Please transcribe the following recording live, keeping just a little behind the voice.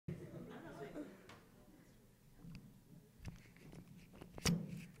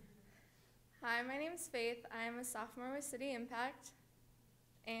Hi, my name's Faith. I'm a sophomore with City Impact,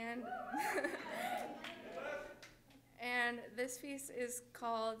 and and this piece is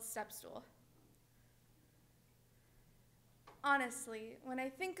called Step Stool. Honestly, when I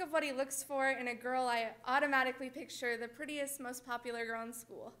think of what he looks for in a girl, I automatically picture the prettiest, most popular girl in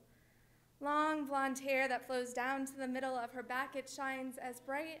school. Long blonde hair that flows down to the middle of her back, it shines as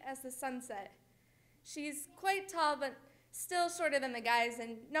bright as the sunset. She's quite tall, but still shorter than the guys,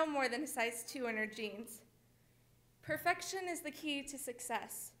 and no more than a size 2 in her jeans. Perfection is the key to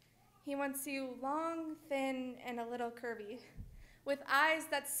success. He wants you long, thin, and a little curvy, with eyes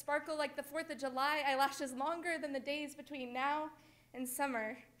that sparkle like the 4th of July, eyelashes longer than the days between now and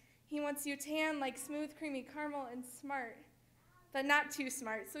summer. He wants you tan like smooth, creamy caramel, and smart, but not too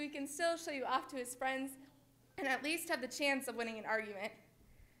smart, so he can still show you off to his friends and at least have the chance of winning an argument.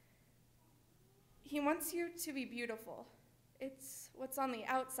 He wants you to be beautiful. It's what's on the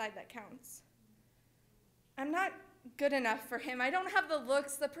outside that counts. I'm not good enough for him. I don't have the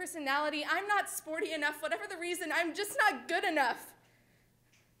looks, the personality. I'm not sporty enough. Whatever the reason, I'm just not good enough.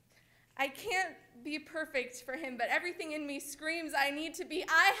 I can't be perfect for him, but everything in me screams I need to be.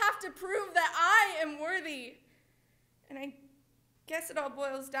 I have to prove that I am worthy. And I guess it all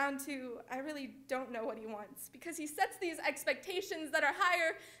boils down to I really don't know what he wants, because he sets these expectations that are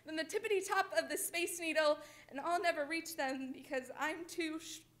higher than the tippity top of the Space Needle, and I'll never reach them because I'm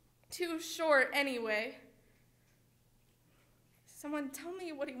too short anyway. Someone tell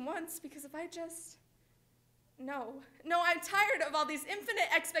me what he wants, because if I just... No, I'm tired of all these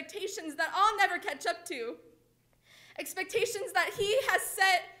infinite expectations that I'll never catch up to. Expectations that he has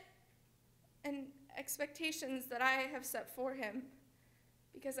set, and expectations that I have set for him.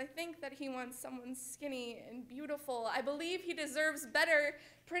 Because I think that he wants someone skinny and beautiful. I believe he deserves better,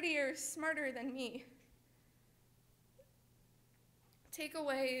 prettier, smarter than me. Take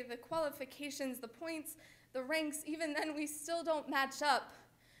away the qualifications, the points, the ranks, even then we still don't match up.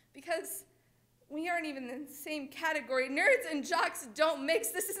 Because we aren't even in the same category. Nerds and jocks don't mix.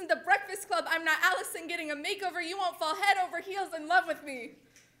 This isn't the Breakfast Club. I'm not Allison getting a makeover. You won't fall head over heels in love with me.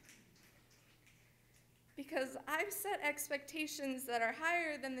 Because I've set expectations that are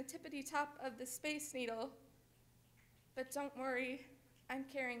higher than the tippity top of the Space Needle. But don't worry, I'm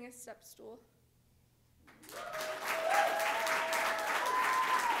carrying a step stool.